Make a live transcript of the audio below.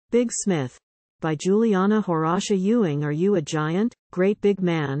Big Smith. By Juliana Horatia Ewing. Are you a giant, great big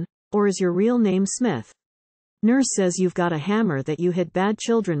man, or is your real name Smith? Nurse says you've got a hammer that you hit bad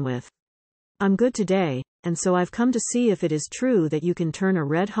children with. I'm good today, and so I've come to see if it is true that you can turn a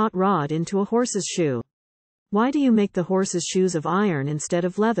red-hot rod into a horse's shoe. Why do you make the horse's shoes of iron instead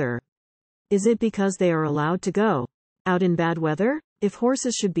of leather? Is it because they are allowed to go out in bad weather? If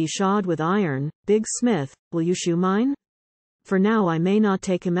horses should be shod with iron, Big Smith, will you shoe mine? For now I may not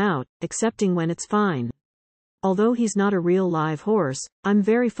take him out, excepting when it's fine. Although he's not a real live horse, I'm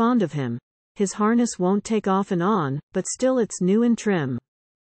very fond of him. His harness won't take off and on, but still it's new and trim.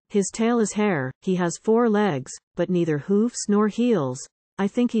 His tail is hair, he has 4 legs, but neither hoofs nor heels. I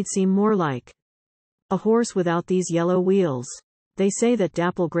think he'd seem more like a horse without these yellow wheels. They say that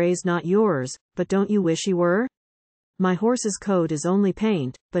Dapple-grey's not yours, but don't you wish he were? My horse's coat is only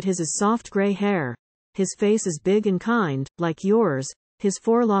paint, but his is soft gray hair. His face is big and kind, like yours, his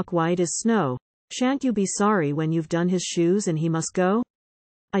forelock white as snow. Shan't you be sorry when you've done his shoes and he must go?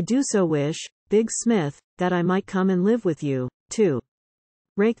 I do so wish, Big Smith, that I might come and live with you, to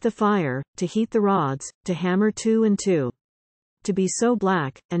rake the fire, to heat the rods, to hammer 2 and 2. To be so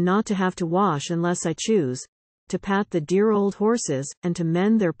black, and not to have to wash unless I choose. To pat the dear old horses, and to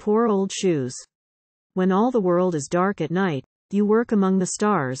mend their poor old shoes. When all the world is dark at night, you work among the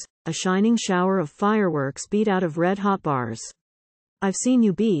stars, a shining shower of fireworks beat out of red-hot bars. I've seen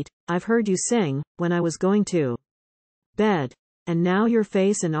you beat, I've heard you sing, when I was going to bed. And now your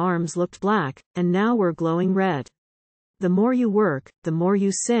face and arms looked black, and now we're glowing red. The more you work, the more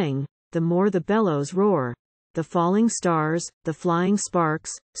you sing, the more the bellows roar. The falling stars, the flying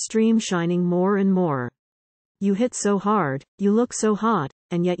sparks, stream shining more and more. You hit so hard, you look so hot,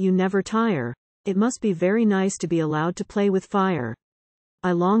 and yet you never tire. It must be very nice to be allowed to play with fire.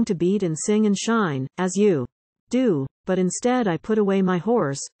 I long to beat and sing and shine, as you do, but instead I put away my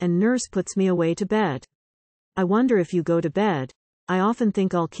horse, and nurse puts me away to bed. I wonder if you go to bed. I often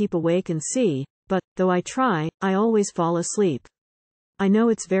think I'll keep awake and see, but, though I try, I always fall asleep. I know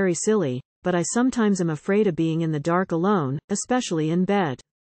it's very silly, but I sometimes am afraid of being in the dark alone, especially in bed.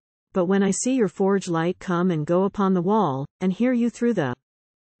 But when I see your forge light come and go upon the wall, and hear you through the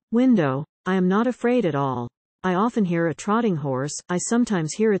window, I am not afraid at all. I often hear a trotting horse, I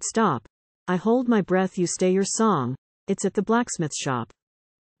sometimes hear it stop. I hold my breath you stay your song, it's at the blacksmith's shop.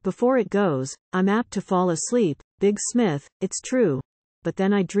 Before it goes, I'm apt to fall asleep, Big Smith, it's true. But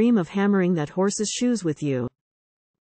then I dream of hammering that horse's shoes with you.